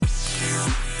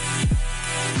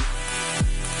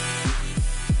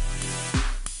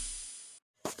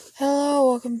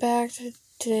Welcome back to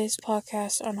today's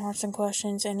podcast on Hearts and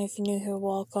Questions, and if you're new here,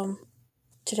 welcome.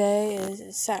 Today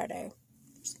is Saturday.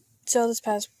 So this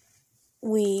past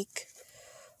week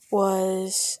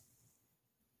was,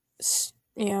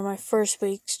 my first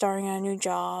week starting at a new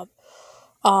job.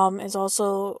 It's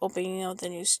also opening up the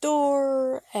new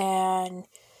store, and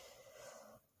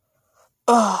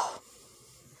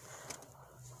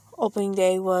opening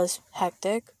day was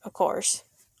hectic, of course.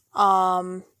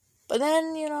 But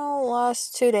then,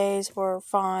 last 2 days were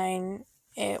fine.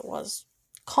 It was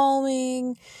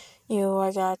calming. It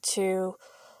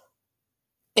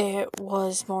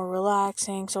was more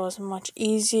relaxing, so it was much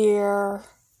easier.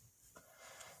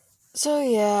 So,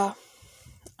 yeah.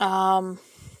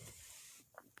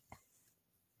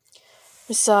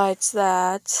 Besides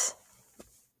that,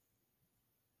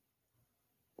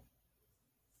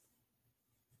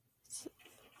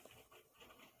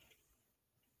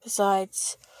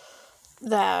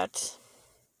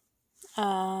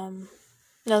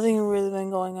 nothing really been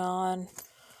going on.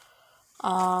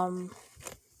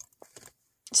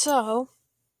 So,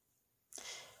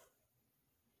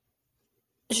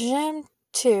 Shazam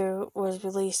 2 was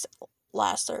released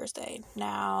last Thursday.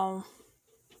 Now,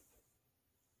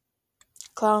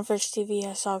 Clownfish TV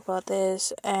has talked about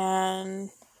this and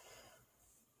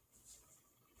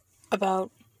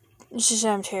about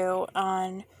Shazam 2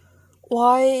 on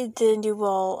why it didn't do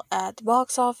well at the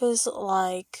box office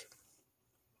like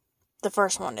the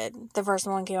first one did. The first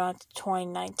one came out in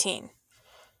 2019.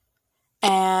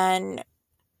 And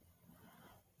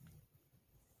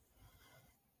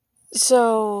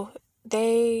so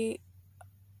they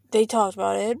talked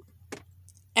about it,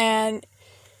 and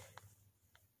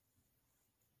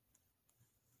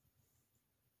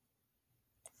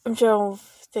I'm trying to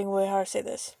think of how to say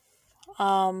this.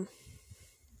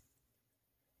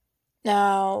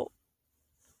 Now,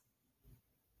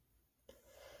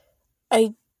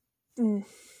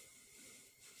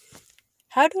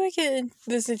 how do I get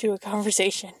this into a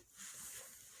conversation?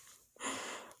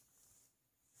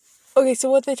 Okay, so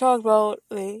what they talked about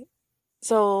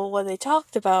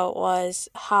was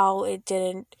why it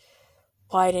didn't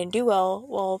do well.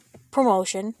 Well,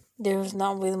 promotion. There was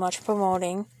not really much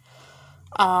promoting.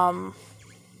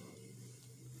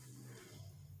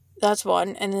 That's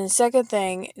one. And then the second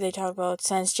thing they talked about,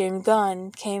 since James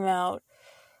Gunn came out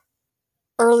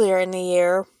earlier in the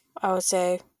year, I would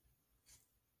say.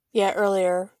 Yeah,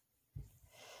 earlier.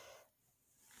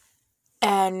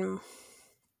 And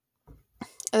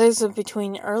I think it was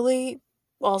between early,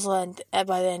 also and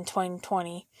by then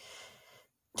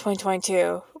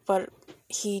 2022. But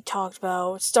he talked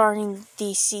about starting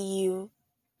DCU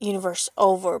universe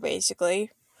over, basically.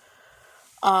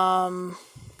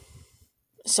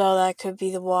 So that could be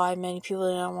the why many people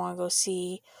didn't want to go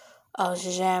see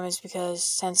Shazam, is because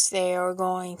since they are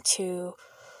going to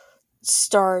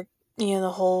start, the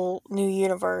whole new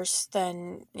universe,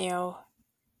 then,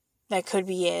 that could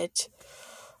be it.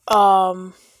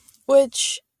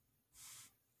 Which,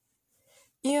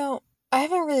 I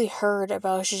haven't really heard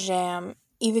about Shazam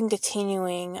even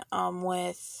continuing,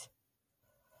 with,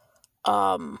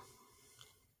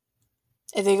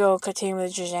 if they continue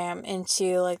with Shazam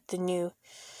into, like, the new,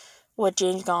 what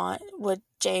James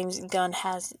Gunn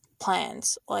has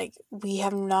plans. Like, we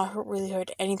have not really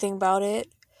heard anything about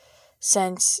it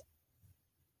since.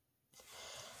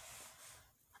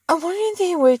 I'm wondering if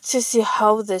they wait to see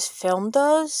how this film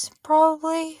does,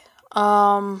 probably.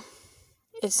 That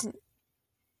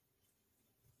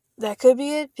could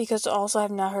be it, because also I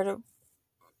have not heard of,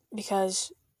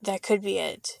 because that could be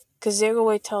it. Because they're going to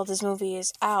wait till this movie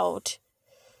is out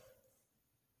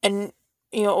and,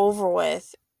 over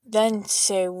with, then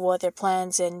say what their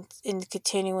plans in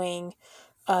continuing,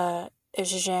 if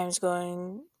Shazam is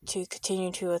going to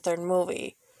continue to a third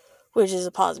movie, which is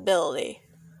a possibility.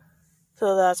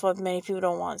 So that's why many people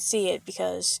don't want to see it,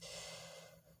 because,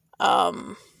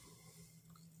 because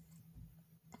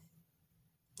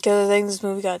I think this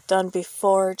movie got done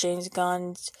before James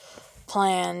Gunn's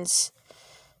plans,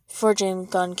 before James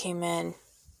Gunn came in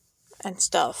and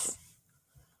stuff.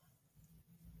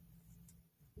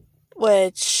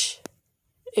 Which,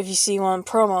 if you see one of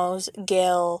the promos,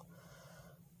 Gail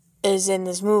is in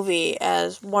this movie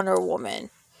as Wonder Woman.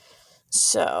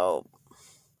 So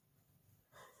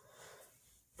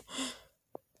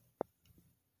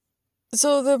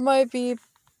there might be.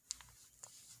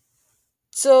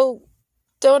 So,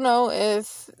 don't know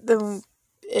if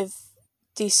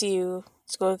DCU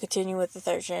is going to continue with the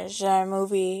third Shazam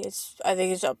movie. I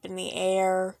think it's up in the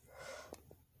air.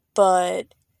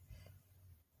 But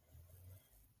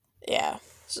yeah,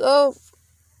 so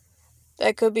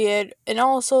that could be it. And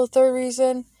also, third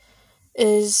reason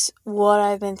is what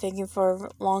I've been thinking for a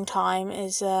long time,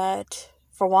 is that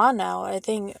for a while now, I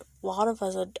think a lot of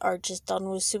us are just done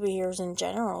with superheroes in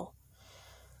general.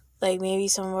 Like, maybe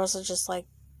some of us are just, like,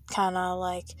 kind of,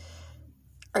 like,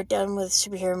 are done with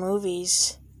superhero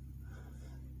movies.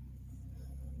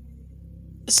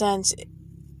 Since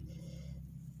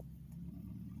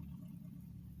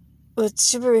with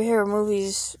superhero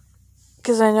movies,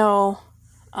 because I know,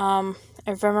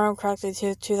 if I remember correctly,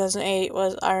 2008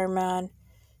 was Iron Man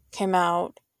came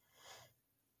out,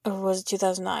 or was it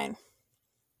 2009?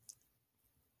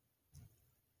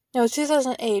 No,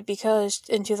 2008, because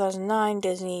in 2009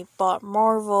 Disney bought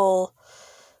Marvel.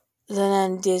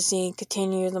 Then Disney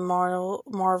continued the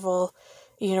Marvel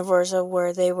universe of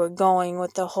where they were going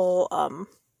with the whole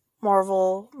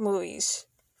Marvel movies.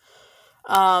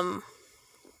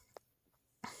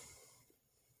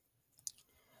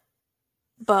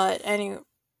 But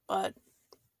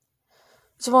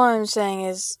so what I'm saying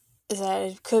is that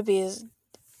it could be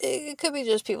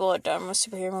just people are done with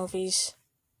superhero movies.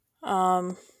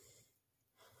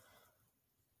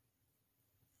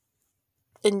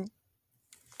 And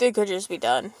they could just be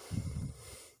done.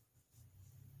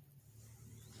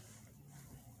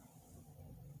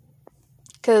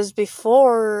 Because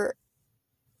before,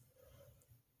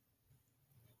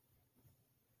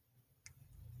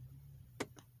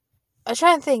 I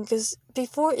try and think, because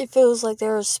before it feels like they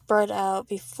were spread out.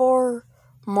 Before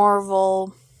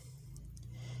Marvel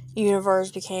universe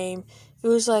became, it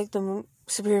was like the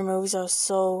superhero movies are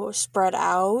so spread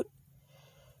out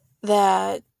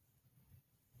that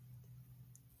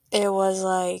it was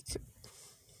like,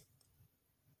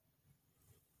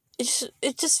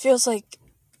 it just feels like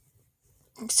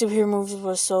superhero movies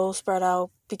were so spread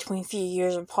out between a few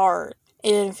years apart.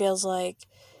 It feels like,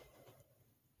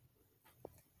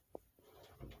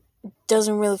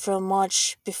 doesn't really feel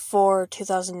much before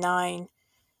 2009,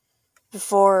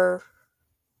 before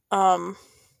the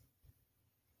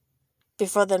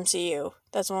MCU.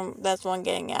 That's what I'm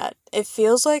getting at. It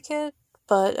feels like it,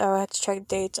 but I had to check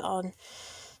dates on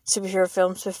superhero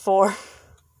films before.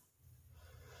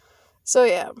 So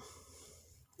yeah.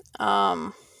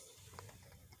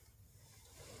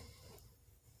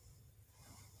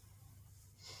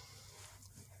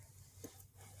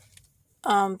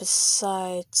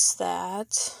 Besides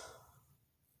that,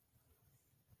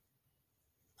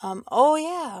 oh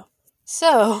yeah.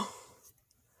 So,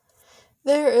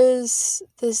 there is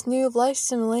this new life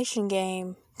simulation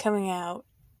game coming out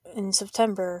in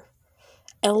September.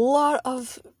 And a lot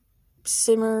of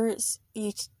simmers,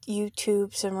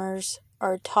 YouTube simmers,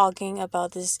 are talking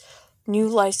about this new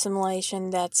life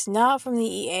simulation that's not from the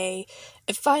EA.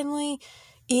 And finally,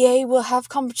 EA will have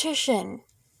competition.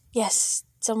 Yes,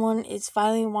 someone is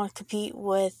finally want to compete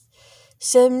with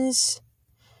Sims.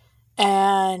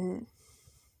 And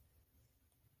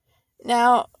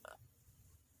now,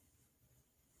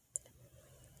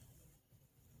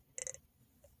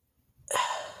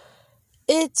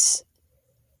 it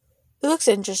looks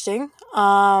interesting.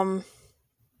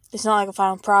 It's not like a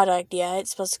final product yet.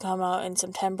 It's supposed to come out in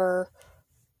September,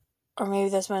 or maybe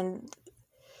that's when.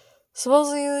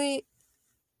 Supposedly,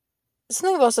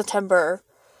 something about September,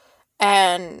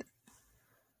 and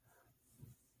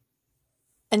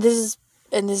this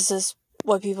is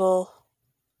what people.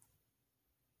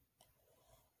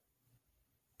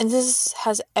 And this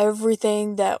has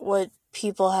everything that what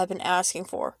people have been asking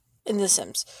for in The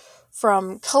Sims,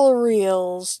 from color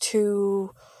reels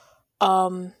to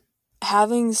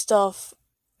having stuff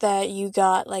that you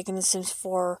got like in The Sims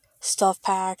 4 stuff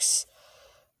packs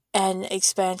and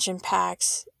expansion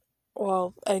packs,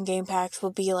 well, and game packs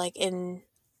will be like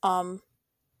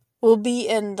will be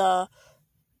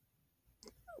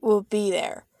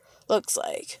there, looks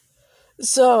like.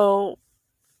 So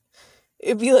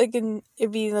it'd be like in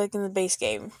the base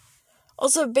game.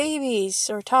 Also, babies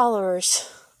or toddlers,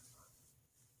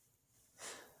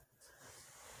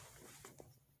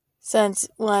 since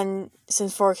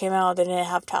 4 came out, they didn't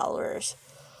have toddlers.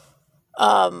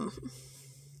 And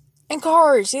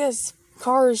cars, yes,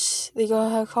 cars. They gotta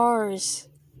have cars.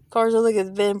 Cars are like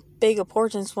a big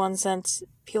importance one, since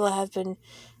people have been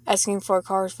asking for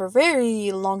cars for a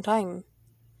very long time.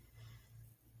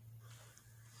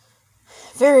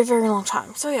 Very, very long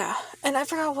time. So yeah. And I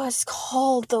forgot what it's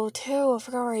called though too. I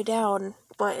forgot to write it down.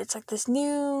 But it's like this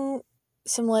new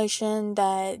simulation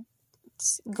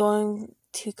that's going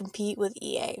to compete with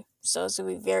EA. So it's gonna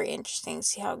be very interesting to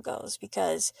see how it goes,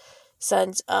 because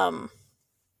since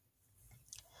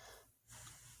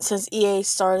EA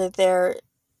started to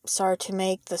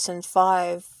make The Sims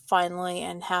 5 finally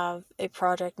and have a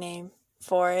project name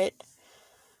for it,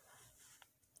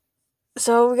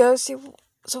 So we got to see.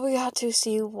 So we got to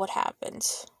see what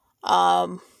happens.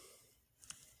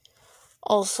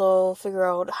 Also, figure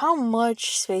out how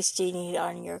much space do you need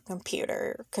on your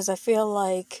computer, because I have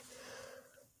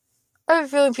a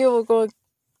feeling people are going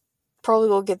probably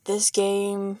go get this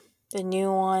game, the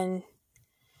new one,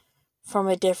 from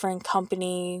a different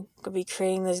company. Could be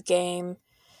creating this game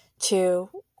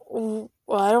to. Well,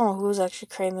 I don't know who's actually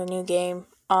creating the new game.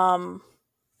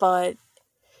 But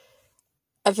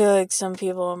I feel like some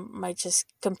people might just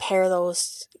compare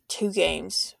those two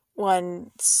games when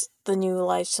the new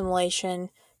Life Simulation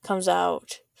comes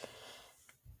out.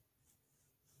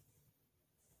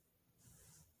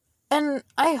 And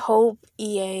I hope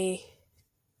EA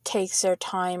takes their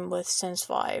time with Sims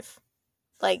 5.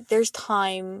 Like, there's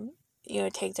time,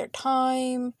 take their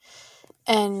time.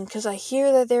 And because I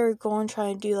hear that they're going to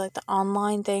try to do like the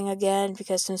online thing again,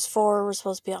 because Sims 4 was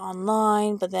supposed to be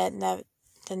online, but then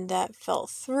that fell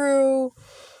through.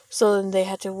 So then they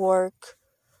had to work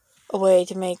a way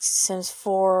to make Sims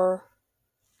 4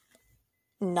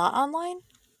 not online.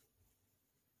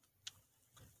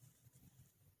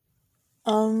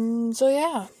 So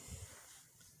yeah.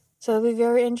 So it'll be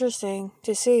very interesting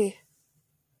to see.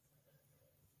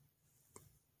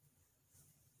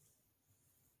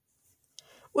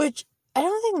 Which I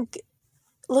don't think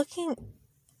looking.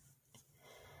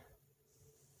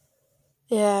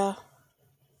 Yeah.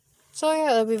 So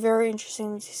yeah, that'll be very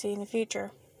interesting to see in the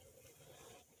future.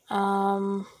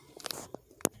 So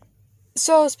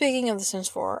speaking of The Sims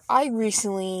 4, I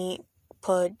recently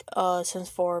put Sims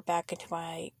 4 back into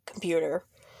my computer.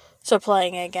 So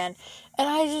playing it again. And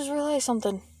I just realized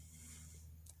something.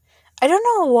 I don't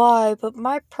know why, but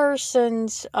my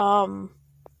person's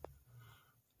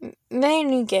made a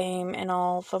new game and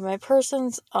all, but my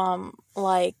person's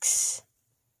likes,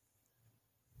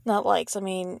 not likes, I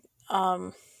mean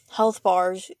health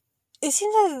bars, it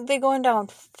seems like they're going down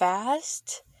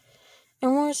fast.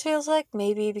 And what it feels like,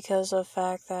 maybe because of the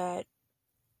fact that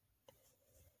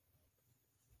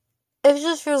it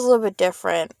just feels a little bit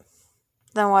different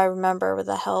than what I remember with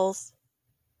the health.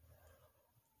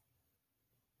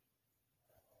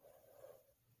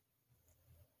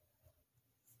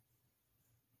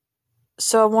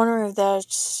 So I'm wondering if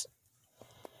that's.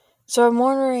 So I'm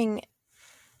wondering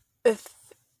if.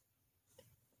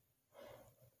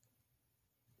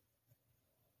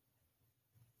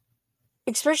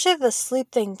 Especially the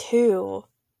sleep thing, too.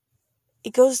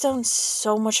 It goes down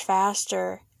so much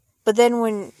faster. But then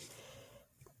when.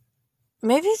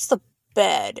 Maybe it's the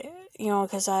bed,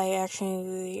 because I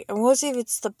actually. And we'll see if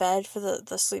it's the bed for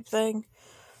the sleep thing.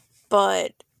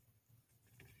 But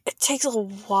it takes a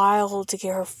while to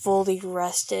get her fully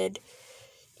rested.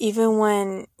 Even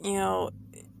when,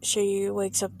 she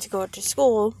wakes up to go to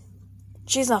school,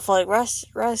 she's not fully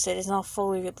rested. It's not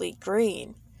fully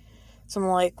green. So I'm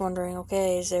like wondering,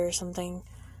 okay, is there something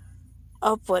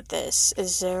up with this?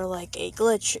 Is there like a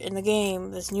glitch in the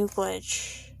game, this new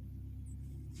glitch?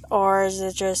 Or is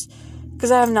it just.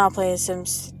 Because I have not played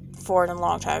Sims 4 in a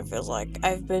long time, it feels like.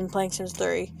 I've been playing Sims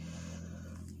 3.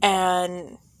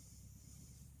 And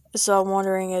so I'm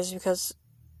wondering, is because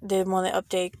did one of the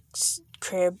updates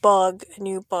create a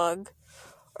new bug,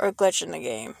 or a glitch in the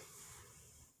game?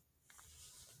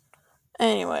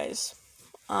 Anyways,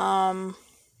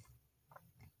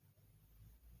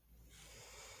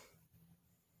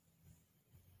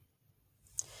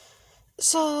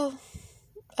 so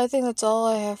I think that's all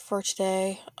I have for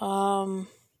today. Not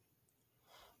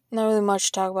really much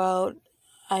to talk about.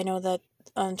 I know that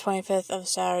on 25th of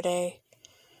Saturday,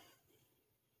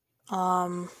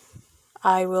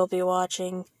 I will be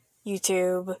watching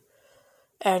YouTube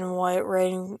and White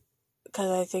Rain,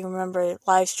 because I think, remember,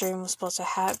 live stream was supposed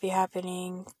to be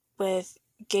happening with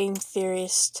Game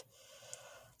Theorist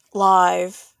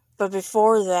live, but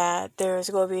before that, there's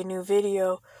going to be a new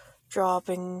video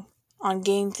dropping on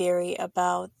Game Theory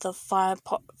about the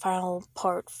final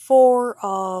part 4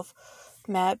 of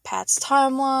MatPat's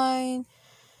timeline,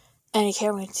 and I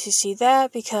can't wait to see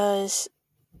that, because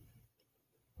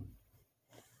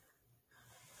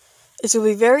it's going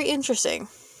to be very interesting.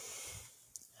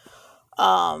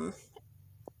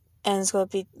 And it's going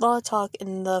to be a lot of talk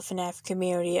in the FNAF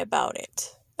community about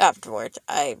it afterwards.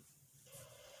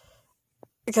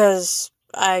 Because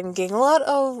I'm getting a lot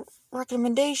of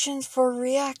recommendations for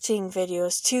reacting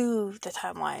videos to the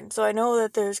timeline. So I know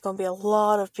that there's going to be a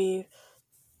lot of there's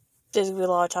going to be a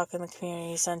lot of talk in the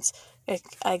community, since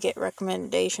I get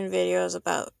recommendation videos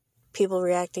about people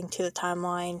reacting to the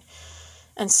timeline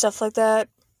and stuff like that.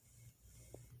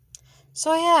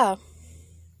 So yeah.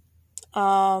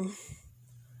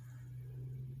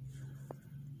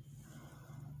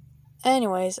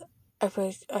 Anyways,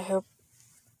 I hope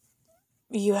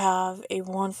you have a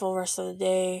wonderful rest of the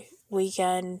day,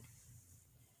 weekend,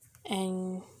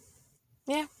 and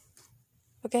yeah.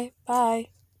 Okay, bye.